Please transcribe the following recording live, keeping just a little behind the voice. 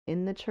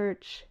in the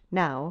church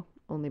now,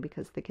 only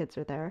because the kids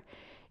are there.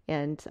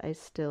 And I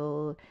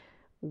still,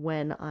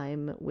 when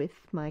I'm with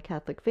my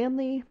Catholic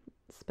family,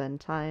 spend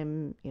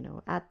time,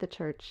 at the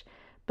church.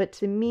 But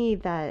to me,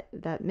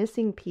 that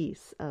missing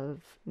piece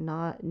of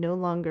no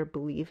longer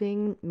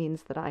believing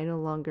means that I no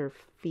longer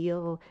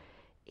feel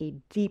a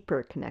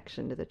deeper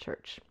connection to the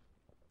church.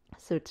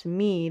 So to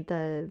me,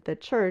 the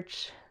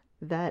church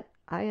that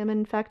I am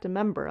in fact a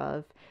member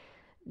of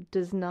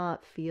does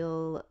not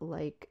feel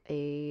like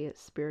a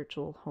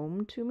spiritual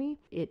home to me.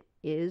 It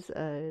is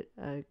a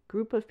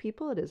group of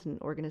people. It is an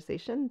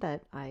organization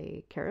that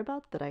I care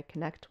about, that I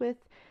connect with,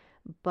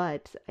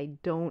 but I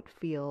don't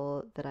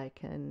feel that I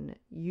can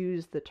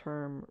use the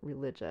term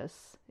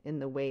religious in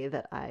the way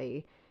that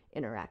I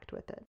interact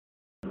with it.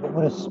 What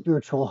would a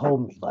spiritual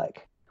home be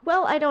like?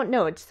 Well, I don't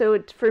know. So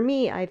for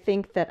me, I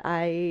think that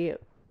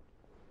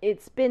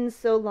it's been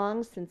so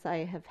long since I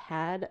have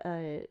had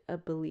a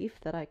belief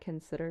that I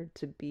consider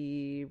to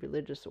be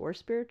religious or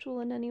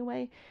spiritual in any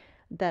way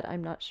that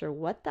I'm not sure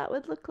what that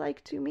would look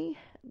like to me.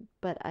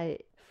 But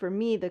for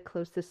me, the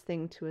closest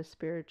thing to a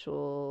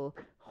spiritual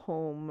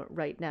home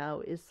right now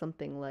is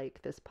something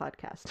like this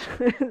podcast.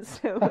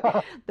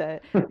 So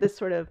the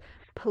sort of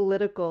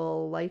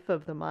political life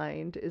of the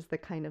mind is the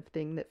kind of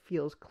thing that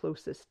feels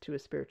closest to a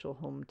spiritual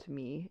home to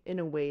me, in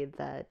a way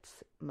that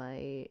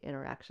my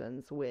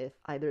interactions with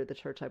either the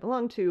church I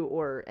belong to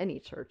or any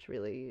church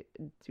really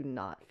do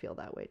not feel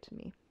that way to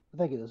me.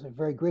 Thank you. Those are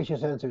very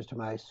gracious answers to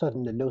my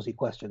sudden and nosy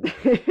questions.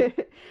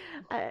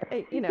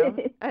 I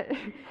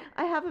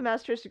have a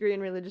master's degree in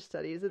religious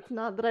studies. It's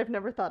not that I've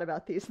never thought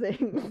about these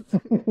things.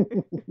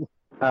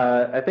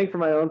 I think for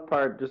my own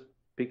part, just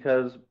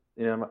because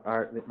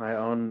my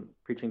own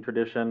preaching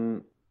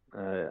tradition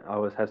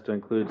always has to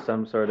include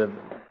some sort of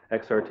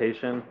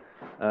exhortation.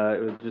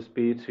 It would just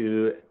be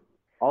to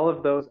all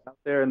of those out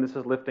there, and this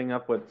is lifting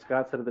up what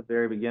Scott said at the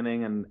very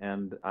beginning,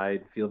 and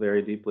I feel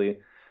very deeply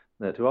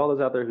that to all those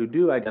out there who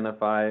do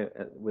identify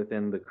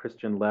within the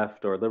Christian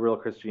left or liberal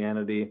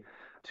Christianity,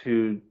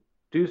 to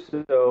do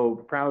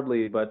so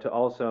proudly, but to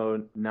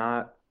also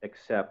not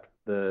accept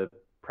the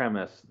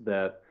premise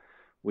that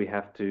we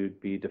have to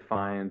be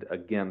defined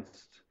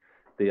against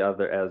the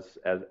other as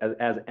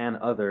an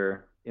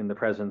other in the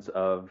presence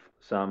of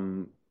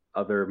some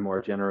other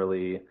more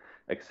generally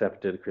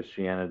accepted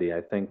Christianity.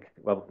 I think,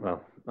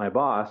 well, my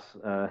boss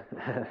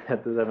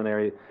at the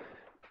seminary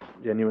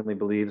genuinely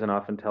believes and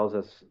often tells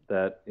us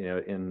that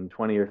in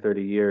 20 or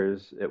 30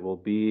 years it will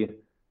be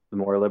the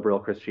more liberal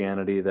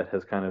Christianity that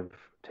has kind of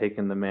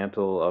taken the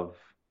mantle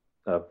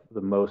of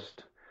the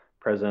most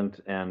present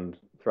and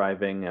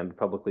thriving and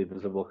publicly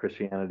visible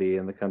Christianity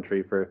in the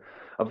country for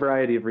a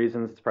variety of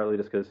reasons. It's partly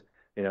just because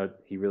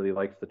he really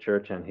likes the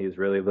church and he's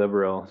really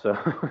liberal, so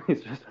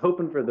he's just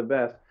hoping for the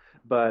best.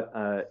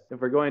 But if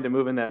we're going to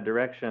move in that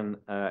direction,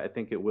 I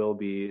think it will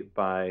be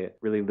by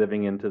really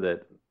living into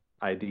that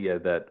idea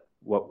that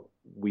what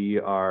we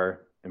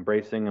are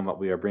embracing and what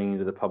we are bringing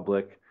to the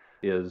public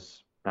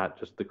is not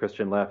just the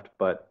Christian left,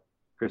 but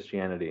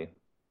Christianity.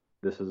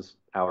 This is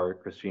our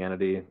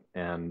Christianity,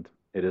 and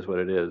it is what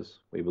it is.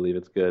 We believe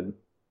it's good.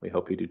 We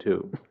hope you do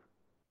too.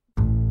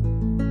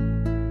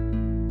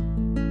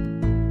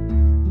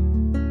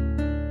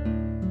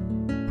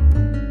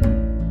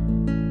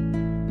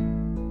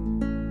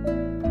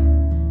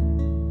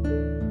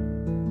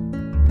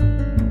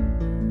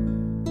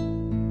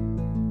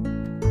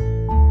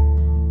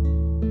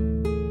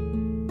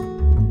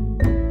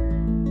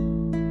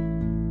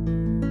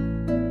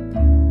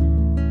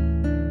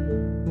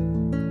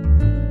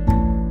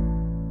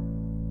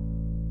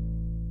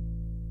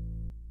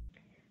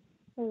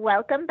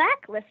 Welcome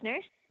back,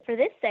 listeners. For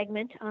this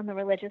segment on the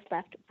religious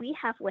left, we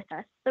have with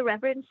us the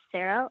Reverend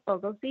Sarah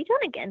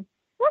Ogelsby-Dunegan.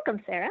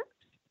 Welcome, Sarah.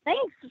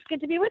 Thanks. It's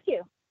good to be with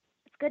you.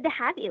 It's good to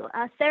have you.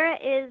 Sarah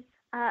is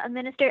a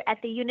minister at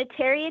the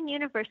Unitarian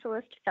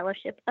Universalist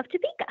Fellowship of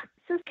Topeka.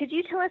 So could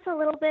you tell us a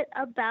little bit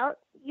about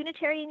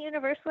Unitarian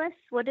Universalists?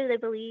 What do they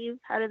believe?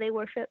 How do they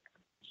worship?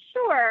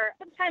 Sure.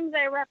 Sometimes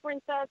I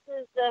reference us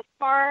as the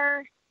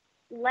far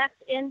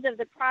left end of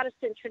the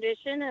Protestant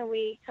tradition, and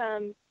we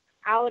come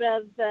out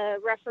of the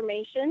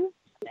Reformation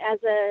as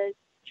a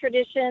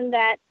tradition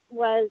that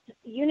was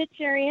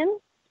Unitarian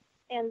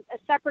and a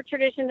separate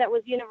tradition that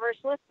was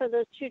Universalist. So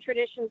those two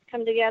traditions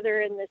come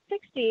together in the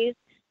 60s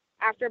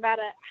after about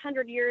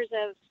 100 years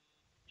of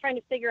trying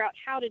to figure out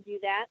how to do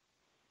that.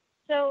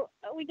 So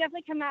we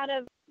definitely come out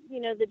of,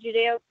 the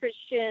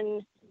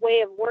Judeo-Christian way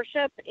of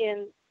worship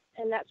and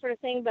that sort of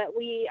thing, but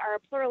we are a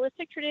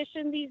pluralistic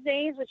tradition these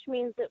days, which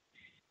means that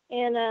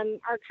in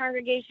our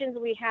congregations,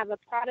 we have a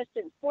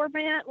Protestant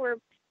format where,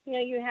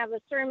 you have a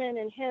sermon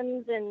and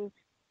hymns and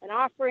an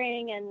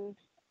offering and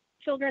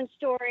children's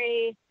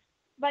story,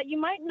 but you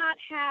might not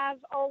have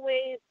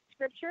always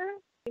scripture.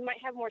 You might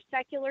have more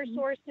secular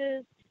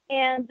sources,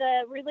 and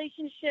the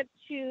relationship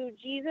to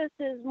Jesus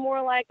is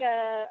more like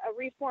a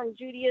Reformed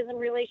Judaism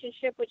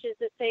relationship, which is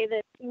to say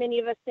that many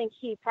of us think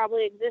he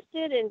probably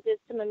existed and did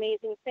some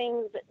amazing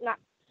things, but not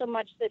so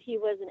much that he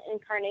was an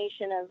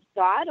incarnation of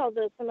God,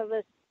 although some of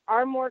us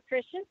are more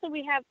Christian. So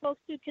we have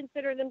folks who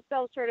consider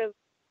themselves sort of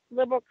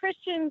liberal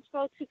Christians,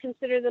 folks who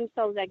consider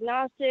themselves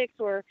agnostics,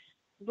 or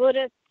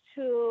Buddhists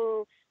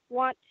who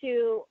want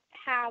to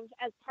have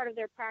as part of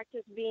their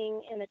practice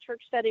being in a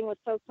church setting with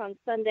folks on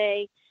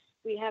Sunday.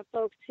 We have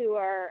folks who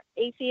are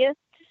atheists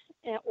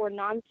or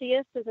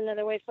non-theists is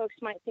another way folks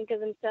might think of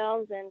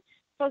themselves, and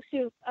folks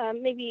who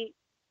maybe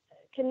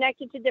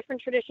connected to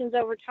different traditions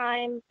over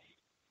time,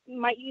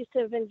 might used to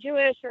have been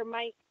Jewish or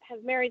might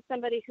have married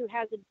somebody who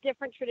has a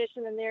different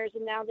tradition than theirs,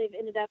 and now they've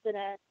ended up in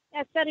a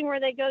setting where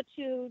they go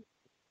to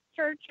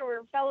church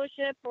or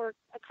fellowship or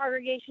a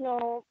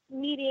congregational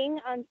meeting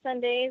on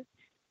Sundays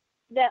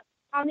that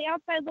on the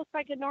outside looks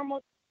like a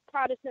normal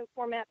Protestant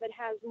format, but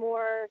has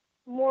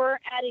more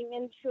adding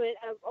into it,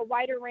 a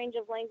wider range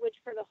of language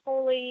for the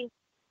holy,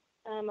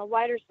 a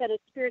wider set of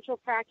spiritual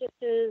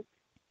practices,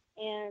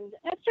 and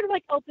that's sort of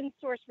like open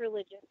source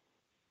religion.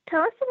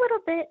 Tell us a little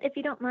bit, if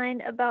you don't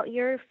mind, about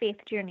your faith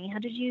journey. How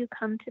did you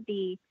come to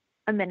be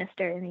a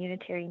minister in the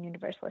Unitarian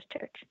Universalist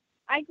Church?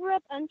 I grew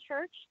up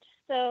unchurched,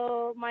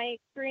 so my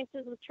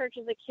experiences with church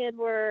as a kid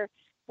were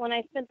when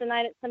I spent the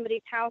night at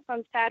somebody's house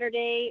on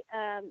Saturday,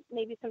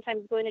 maybe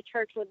sometimes going to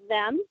church with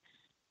them,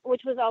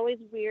 which was always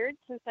weird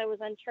since I was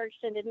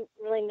unchurched and didn't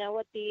really know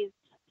what these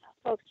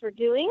folks were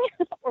doing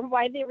or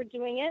why they were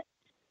doing it.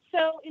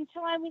 So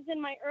until I was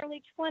in my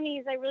early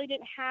 20s, I really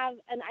didn't have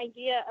an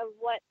idea of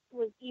what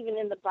was even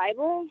in the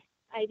Bible.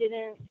 I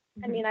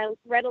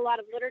read a lot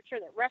of literature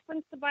that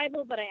referenced the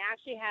Bible, but I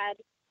actually had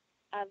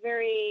a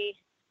very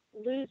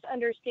loose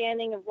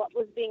understanding of what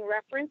was being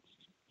referenced.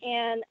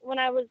 And when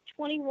I was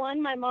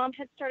 21, my mom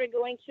had started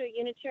going to a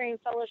Unitarian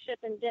fellowship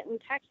in Denton,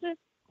 Texas,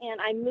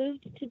 and I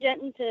moved to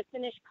Denton to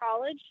finish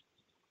college.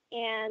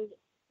 And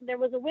there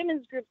was a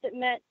women's group that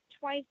met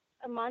twice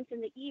a month in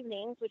the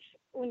evenings, which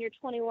when you're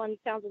 21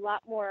 sounds a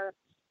lot more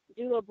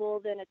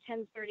doable than a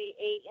 10:30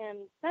 a.m.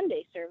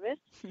 Sunday service.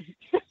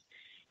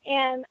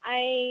 And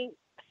I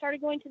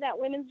started going to that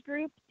women's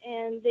group,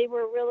 and they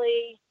were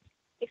really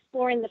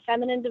exploring the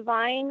feminine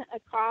divine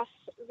across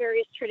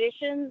various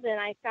traditions, and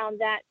I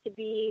found that to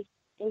be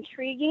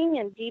intriguing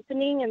and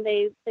deepening. And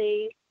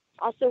they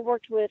also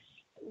worked with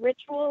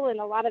ritual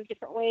and a lot of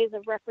different ways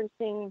of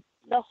referencing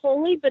the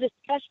holy, but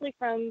especially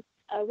from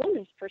a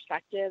woman's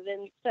perspective.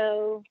 And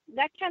so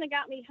that kind of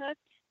got me hooked.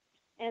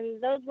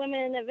 And those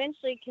women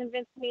eventually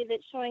convinced me that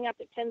showing up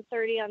at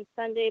 10:30 on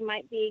Sunday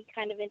might be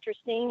kind of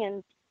interesting.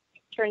 And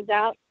turns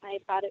out I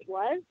thought it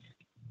was.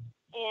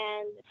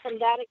 And from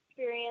that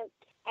experience,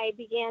 I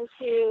began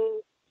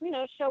to,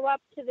 show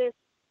up to this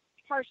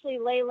partially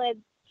lay-led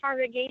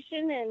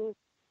congregation and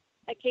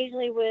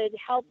occasionally would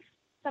help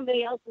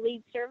somebody else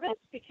lead service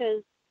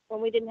because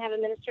when we didn't have a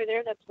minister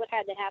there, that's what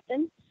had to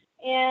happen.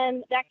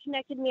 And that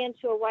connected me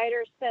into a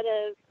wider set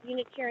of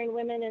Unitarian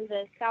women in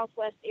the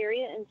Southwest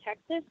area in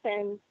Texas.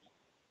 And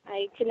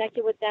I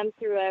connected with them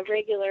through a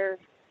regular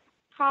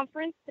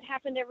conference that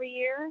happened every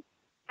year.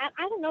 And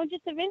I don't know,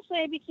 just eventually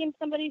I became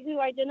somebody who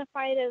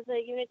identified as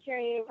a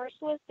Unitarian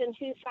Universalist and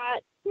who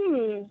thought,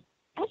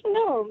 I don't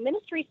know,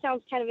 ministry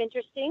sounds kind of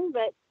interesting.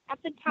 But at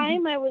the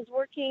time I was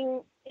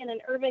working in an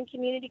urban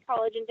community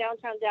college in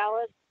downtown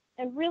Dallas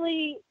and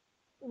really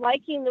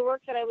liking the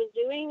work that I was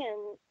doing.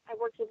 And I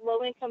worked with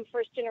low-income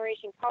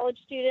first-generation college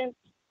students.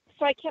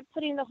 So I kept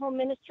putting the whole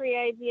ministry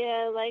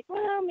idea like,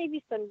 well,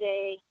 maybe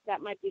someday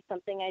that might be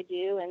something I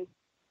do. And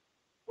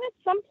at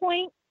some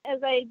point, as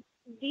I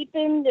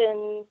deepened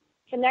and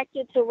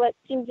connected to what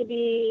seemed to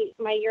be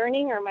my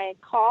yearning or my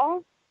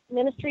call,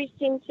 ministry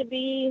seemed to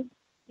be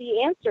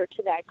the answer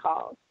to that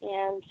call.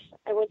 And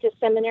I went to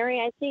seminary.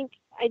 I think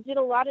I did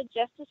a lot of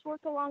justice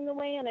work along the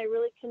way, and I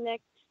really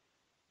connect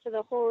to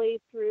the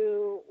holy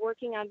through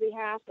working on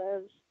behalf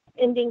of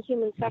ending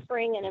human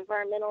suffering and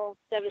environmental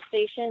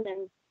devastation.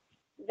 And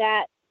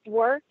that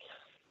work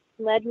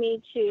led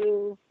me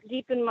to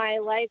deepen my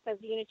life as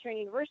a Unitarian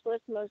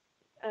Universalist. Most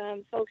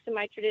folks in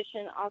my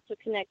tradition also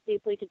connect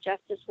deeply to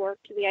justice work,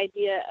 to the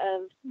idea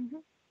of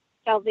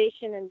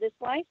salvation in this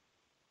life.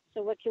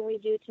 So what can we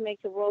do to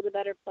make the world a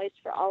better place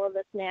for all of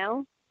us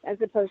now, as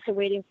opposed to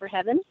waiting for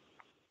heaven?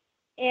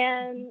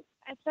 And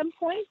at some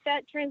point,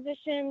 that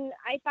transition,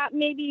 I thought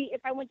maybe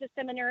if I went to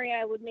seminary,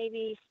 I would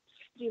maybe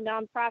do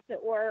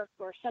nonprofit work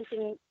or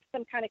something,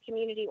 some kind of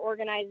community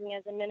organizing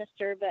as a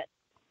minister. But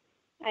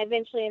I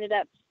eventually ended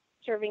up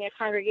serving a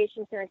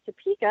congregation here in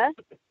Topeka,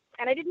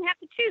 and I didn't have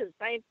to choose.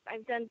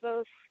 I've done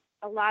both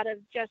a lot of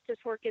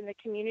justice work in the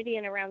community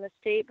and around the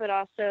state, but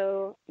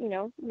also,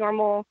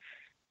 normal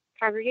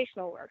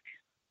congregational work.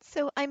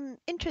 So I'm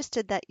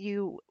interested that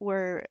you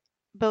were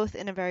both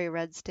in a very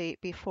red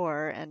state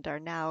before and are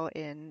now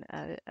in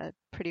a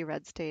pretty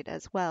red state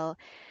as well,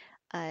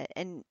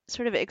 and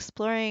sort of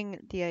exploring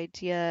the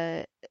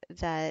idea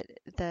that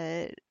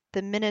the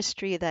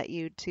ministry that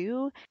you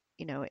do,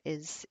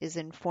 is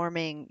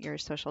informing your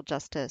social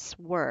justice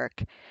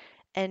work.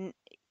 And,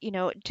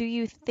 do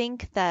you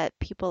think that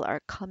people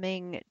are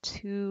coming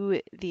to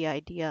the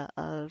idea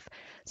of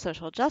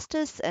social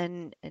justice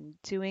and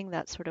doing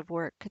that sort of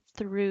work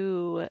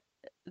through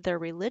their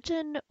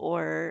religion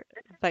or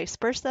vice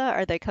versa?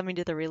 Are they coming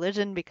to the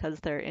religion because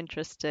they're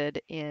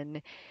interested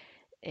in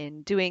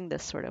doing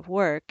this sort of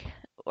work?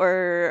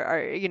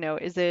 Or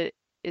is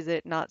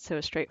it not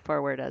so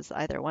straightforward as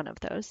either one of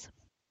those?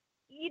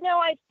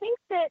 I think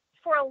that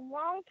for a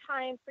long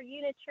time for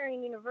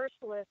Unitarian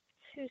Universalists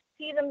who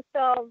see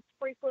themselves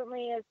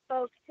frequently as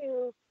folks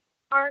who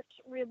aren't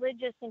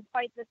religious in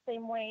quite the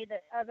same way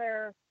that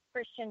other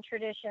Christian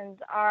traditions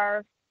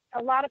are,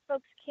 a lot of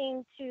folks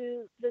came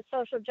to the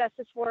social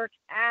justice work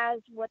as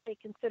what they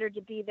considered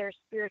to be their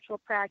spiritual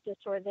practice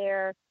or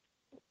their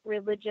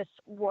religious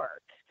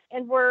work.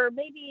 And were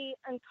maybe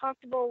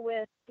uncomfortable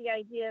with the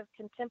idea of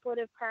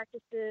contemplative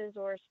practices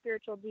or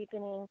spiritual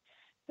deepening.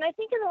 And I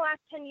think in the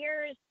last 10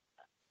 years,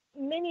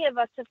 many of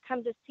us have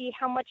come to see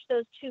how much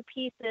those two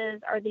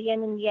pieces are the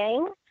yin and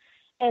yang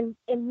and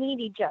need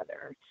each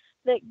other.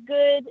 That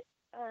good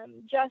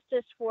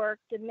justice work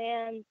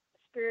demands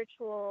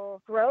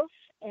spiritual growth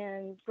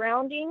and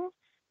grounding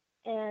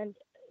and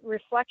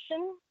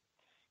reflection,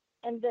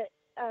 and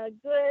that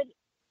good,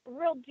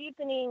 real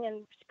deepening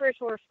and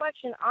spiritual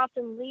reflection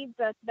often leads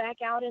us back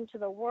out into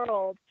the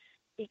world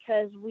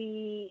because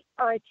we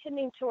are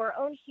attending to our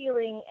own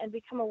healing and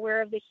become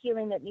aware of the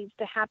healing that needs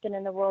to happen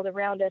in the world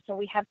around us. And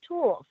we have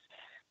tools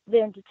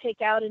then to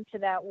take out into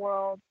that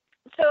world.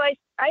 So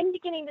I'm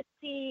beginning to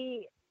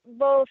see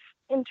both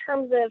in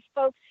terms of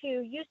folks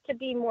who used to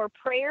be more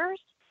prayers,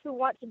 who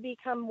want to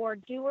become more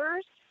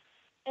doers,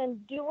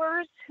 and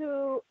doers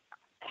who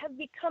have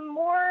become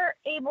more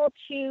able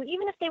to,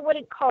 even if they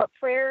wouldn't call it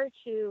prayer,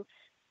 to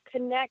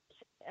connect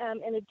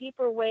in a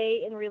deeper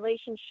way in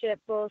relationship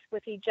both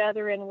with each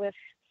other and with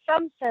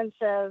some sense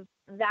of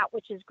that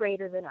which is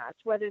greater than us,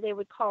 whether they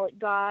would call it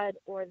God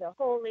or the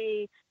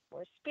holy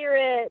or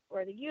spirit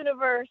or the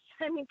universe.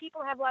 I mean,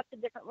 people have lots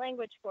of different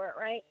language for it,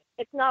 right?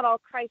 It's not all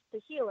Christ the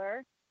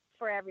healer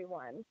for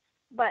everyone,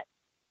 but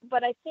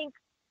I think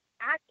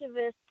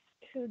activists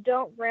who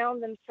don't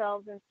ground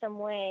themselves in some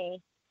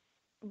way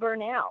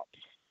burn out.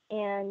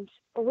 And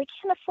we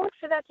can't afford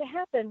for that to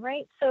happen,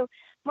 right? So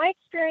my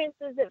experience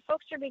is that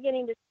folks are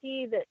beginning to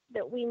see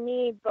that we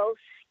need both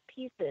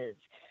pieces,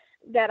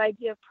 that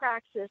idea of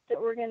praxis, that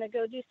we're going to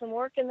go do some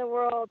work in the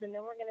world, and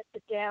then we're going to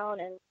sit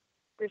down and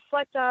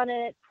reflect on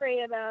it,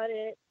 pray about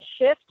it,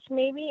 shift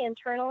maybe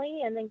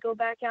internally, and then go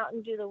back out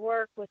and do the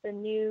work with a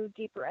new,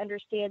 deeper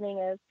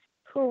understanding of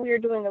who we're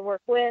doing the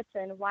work with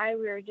and why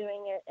we're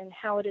doing it and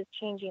how it is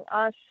changing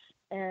us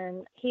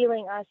and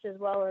healing us as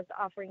well as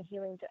offering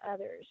healing to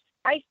others.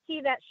 I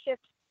see that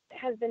shift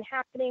has been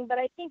happening, but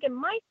I think in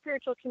my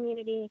spiritual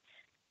community,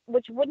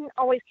 which wouldn't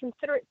always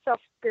consider itself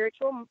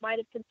spiritual, might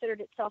have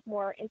considered itself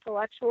more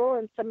intellectual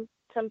in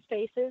some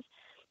spaces,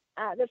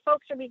 the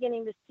folks are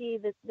beginning to see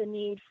the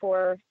need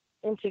for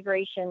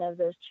integration of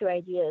those two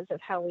ideas of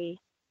how we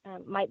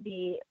might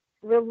be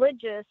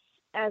religious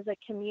as a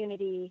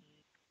community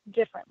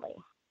differently.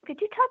 Could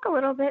you talk a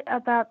little bit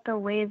about the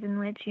ways in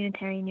which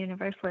Unitarian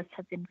Universalists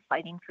have been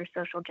fighting for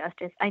social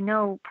justice? I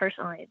know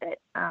personally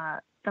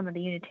that some of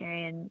the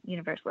Unitarian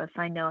Universalists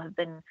I know have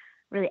been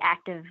really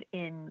active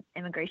in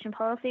immigration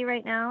policy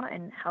right now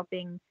and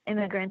helping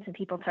immigrants and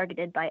people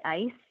targeted by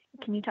ICE.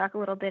 Can you talk a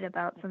little bit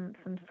about some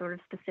sort of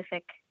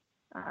specific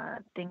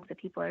things that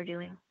people are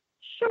doing?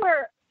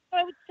 Sure.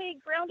 I would say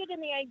grounded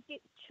in the idea,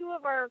 two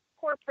of our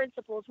core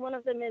principles. One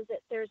of them is that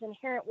there's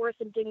inherent worth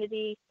and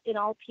dignity in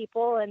all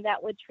people, and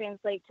that would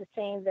translate to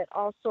saying that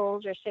all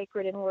souls are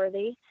sacred and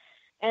worthy.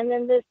 And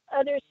then this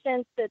other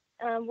sense that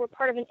we're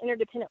part of an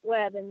interdependent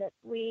web and that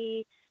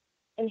we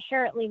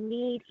inherently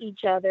need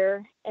each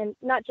other, and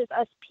not just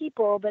us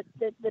people, but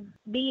the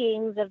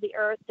beings of the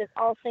earth, that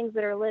all things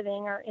that are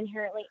living are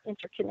inherently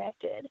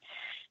interconnected.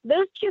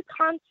 Those two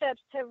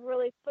concepts have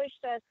really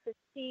pushed us to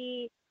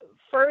see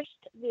first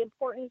the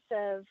importance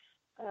of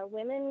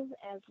women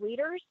as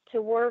leaders,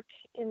 to work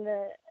in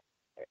the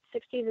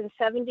 60s and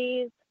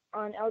 70s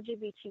on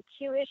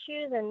LGBTQ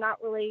issues and not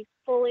really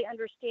fully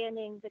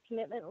understanding the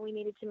commitment we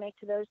needed to make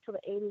to those till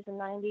the 80s and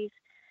 90s.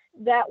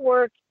 That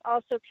work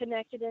also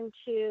connected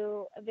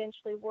into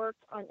eventually work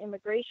on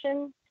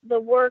immigration. The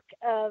work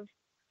of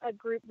a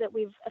group that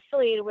we've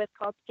affiliated with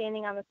called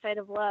Standing on the Side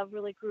of Love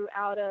really grew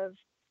out of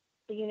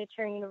the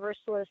Unitarian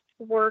Universalist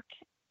work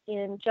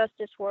in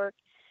justice work.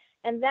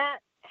 And that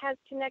has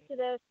connected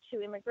us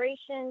to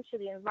immigration, to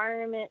the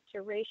environment,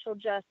 to racial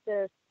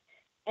justice,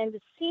 and to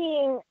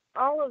seeing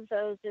all of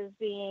those as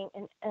being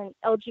an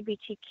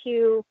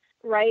LGBTQ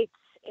rights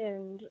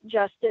and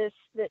justice,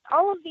 that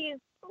all of these,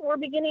 we're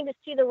beginning to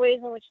see the ways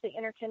in which they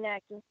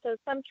interconnect. And so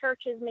some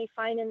churches may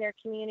find in their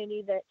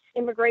community that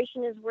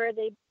immigration is where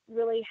they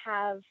really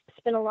have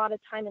spent a lot of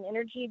time and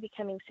energy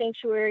becoming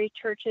sanctuary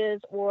churches,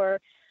 or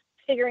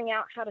figuring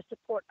out how to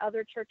support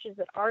other churches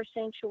that are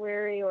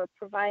sanctuary, or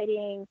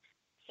providing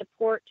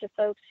support to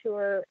folks who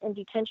are in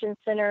detention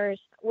centers.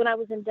 When I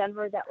was in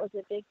Denver, that was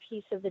a big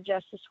piece of the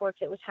justice work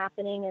that was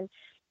happening. And,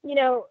 you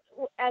know,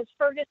 as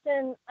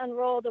Ferguson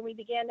unrolled and we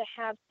began to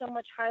have so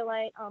much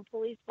highlight on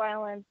police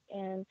violence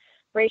and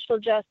racial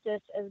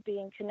justice as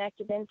being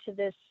connected into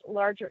this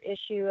larger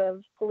issue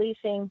of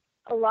policing,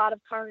 a lot of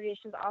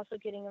congregations also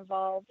getting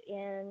involved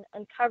in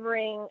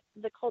uncovering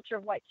the culture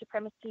of white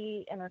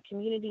supremacy in our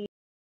community